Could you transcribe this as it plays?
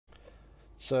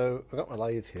So I got my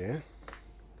lathe here,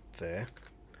 there,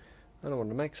 and I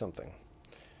wanted to make something.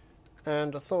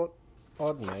 And I thought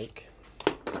I'd make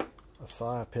a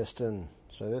fire piston.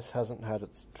 So this hasn't had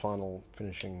its final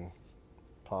finishing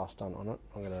pass done on it.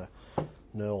 I'm going to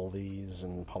knurl these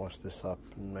and polish this up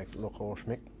and make it look all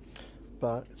schmick.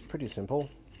 But it's pretty simple.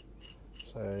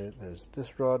 So there's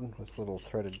this rod with a little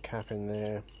threaded cap in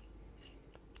there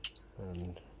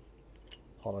and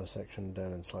hollow section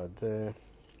down inside there.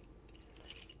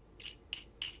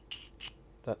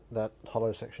 That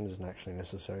hollow section isn't actually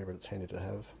necessary, but it's handy to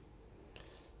have.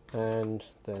 And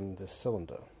then this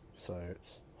cylinder. So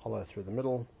it's hollow through the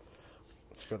middle.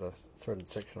 It's got a threaded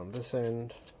section on this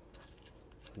end,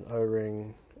 an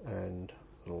O-ring, and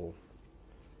a little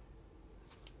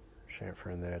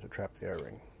chamfer in there to trap the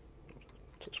O-ring,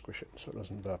 to squish it so it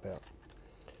doesn't burp out.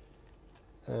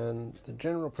 And the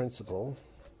general principle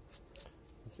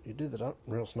is that you do that up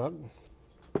real snug,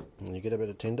 and you get a bit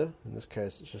of tinder. In this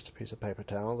case it's just a piece of paper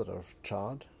towel that I've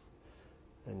charred,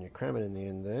 and you cram it in the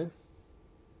end there.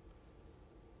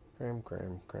 Cram,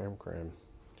 cram, cram, cram.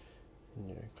 And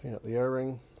you clean up the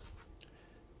O-ring,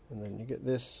 and then you get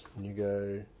this and you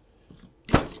go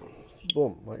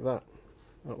boom, like that,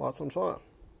 and it lights on fire.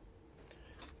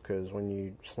 Because when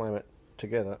you slam it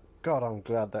together, God, I'm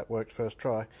glad that worked first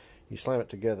try. You slam it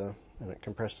together and it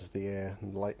compresses the air,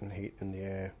 and the latent heat in the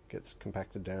air gets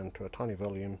compacted down to a tiny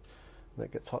volume, and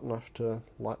that gets hot enough to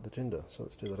light the tinder. So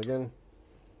let's do that again.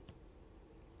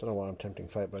 Don't know why I'm tempting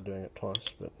fate by doing it twice,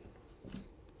 but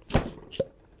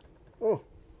oh,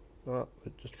 well,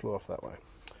 it just flew off that way.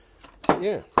 But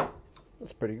yeah,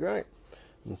 that's pretty great.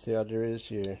 And the idea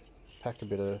is you pack a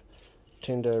bit of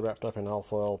tinder wrapped up in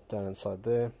alfoil down inside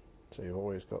there, so you've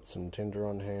always got some tinder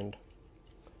on hand,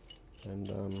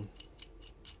 and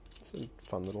it's a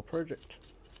fun little project.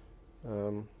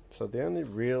 So the only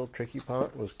real tricky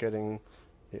part was getting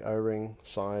the O-ring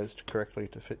sized correctly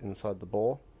to fit inside the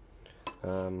bore.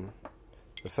 The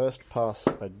first pass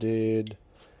I did,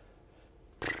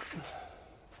 I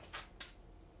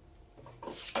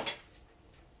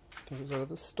think it was out of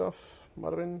this stuff,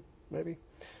 might have been, maybe.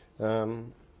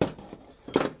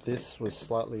 This was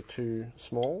slightly too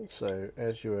small, so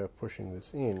as you were pushing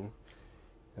this in,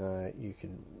 you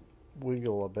could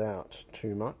wiggle about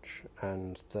too much,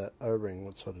 and that O-ring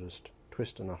would sort of just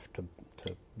twist enough to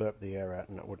burp the air out,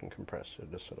 and it wouldn't compress. It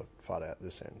would just sort of fight out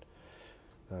this end.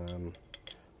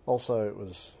 Also, it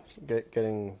was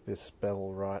getting this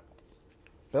bevel right.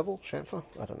 Bevel? Chamfer?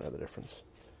 I don't know the difference.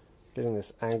 Getting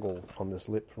this angle on this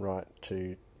lip right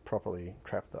to properly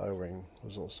trap the O-ring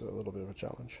was also a little bit of a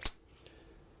challenge.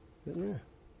 But yeah,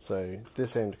 so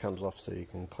this end comes off so you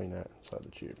can clean out inside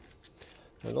the tube.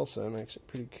 And it also makes it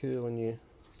pretty cool when you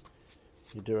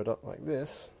do it up like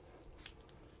this.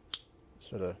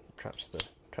 Sort of traps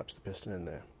the piston in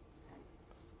there.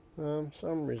 So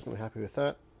I'm reasonably happy with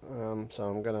that. So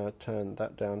I'm going to turn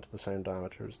that down to the same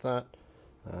diameter as that.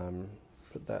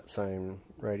 Put that same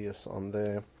radius on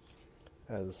there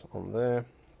as on there.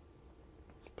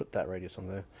 Put that radius on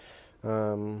there.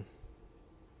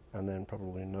 And then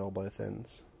probably knurl both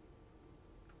ends.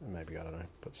 And maybe, I don't know,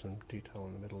 put some detail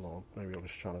in the middle, or maybe I'll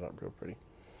just shine it up real pretty.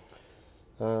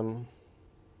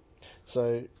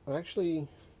 So I actually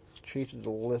cheated a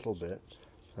little bit.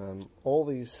 All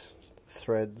these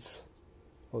threads,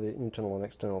 all the internal and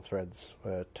external threads,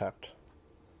 were tapped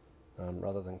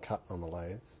rather than cut on the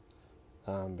lathe,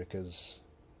 because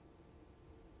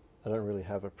I don't really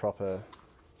have a proper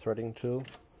threading tool.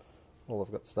 All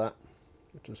I've got is that,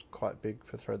 which is quite big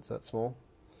for threads that small.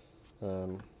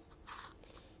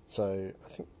 So I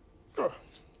think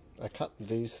I cut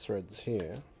these threads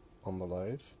here on the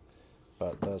lathe,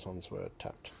 but those ones were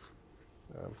tapped,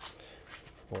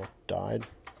 or dyed,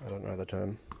 I don't know the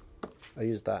term. I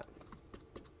used that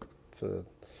for,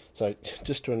 so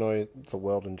just to annoy the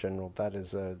world in general, that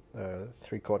is a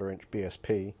 3/4 inch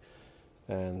BSP,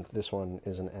 and this one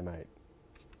is an M8.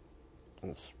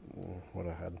 That's what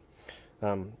I had.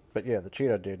 But yeah, the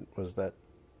cheat I did was that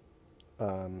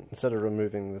instead of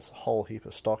removing this whole heap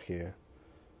of stock here,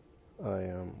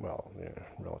 well, yeah,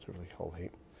 relatively whole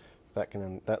heap,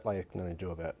 that lathe can only do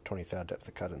about 20 thou depth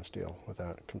of cut in steel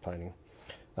without complaining.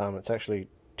 It's actually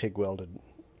TIG welded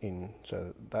in,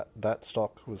 so that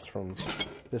stock was from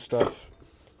this stuff,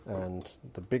 and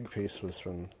the big piece was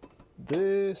from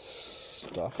this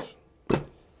stuff.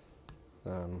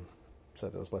 So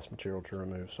there was less material to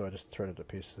remove, so I just threaded a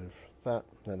piece of that,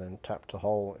 and then tapped a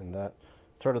hole in that,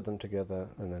 threaded them together,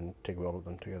 and then TIG welded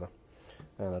them together.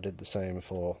 And I did the same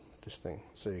for this thing,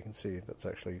 so you can see that's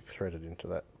actually threaded into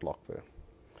that block there.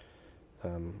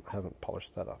 I haven't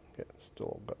polished that up yet,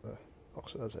 still got the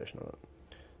oxidization on it.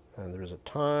 and there is a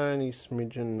tiny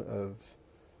smidgen of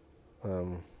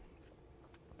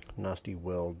nasty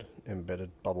weld embedded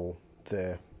bubble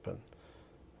there, but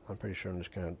I'm pretty sure I'm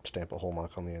just going to stamp a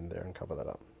hallmark on the end there and cover that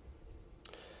up.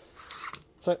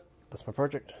 So that's my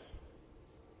project.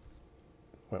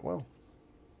 Went well.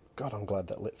 God, I'm glad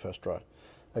that lit first dry.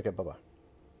 Okay, bye bye.